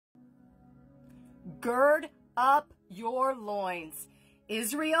Gird up your loins.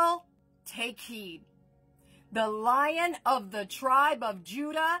 Israel, take heed. The Lion of the tribe of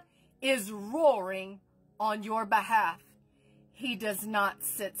Judah is roaring on your behalf. He does not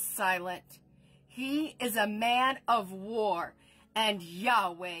sit silent. He is a man of war, and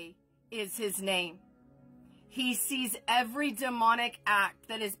Yahweh is his name. He sees every demonic act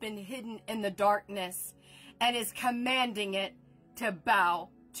that has been hidden in the darkness and is commanding it to bow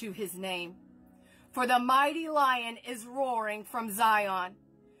to his name. For the mighty lion is roaring from Zion.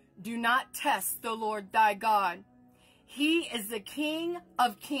 Do not test the Lord thy God. He is the King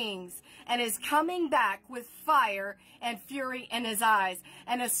of kings and is coming back with fire and fury in his eyes,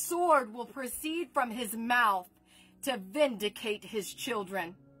 and a sword will proceed from his mouth to vindicate his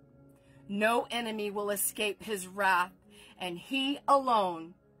children. No enemy will escape his wrath, and he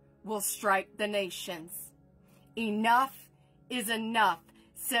alone will strike the nations. Enough is enough,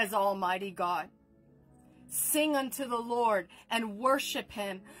 says Almighty God. Sing unto the Lord and worship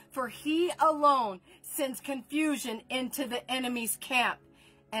him, for he alone sends confusion into the enemy's camp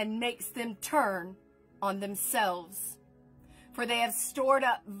and makes them turn on themselves. For they have stored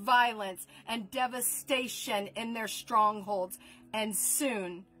up violence and devastation in their strongholds, and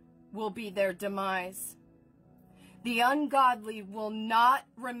soon will be their demise. The ungodly will not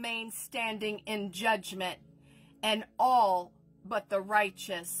remain standing in judgment, and all but the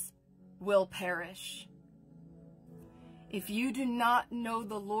righteous will perish. If you do not know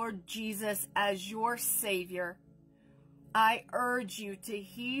the Lord Jesus as your Savior, I urge you to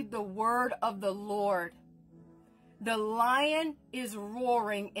heed the word of the Lord. The lion is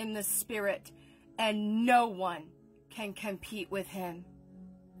roaring in the spirit, and no one can compete with him.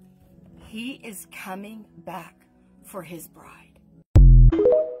 He is coming back for his bride.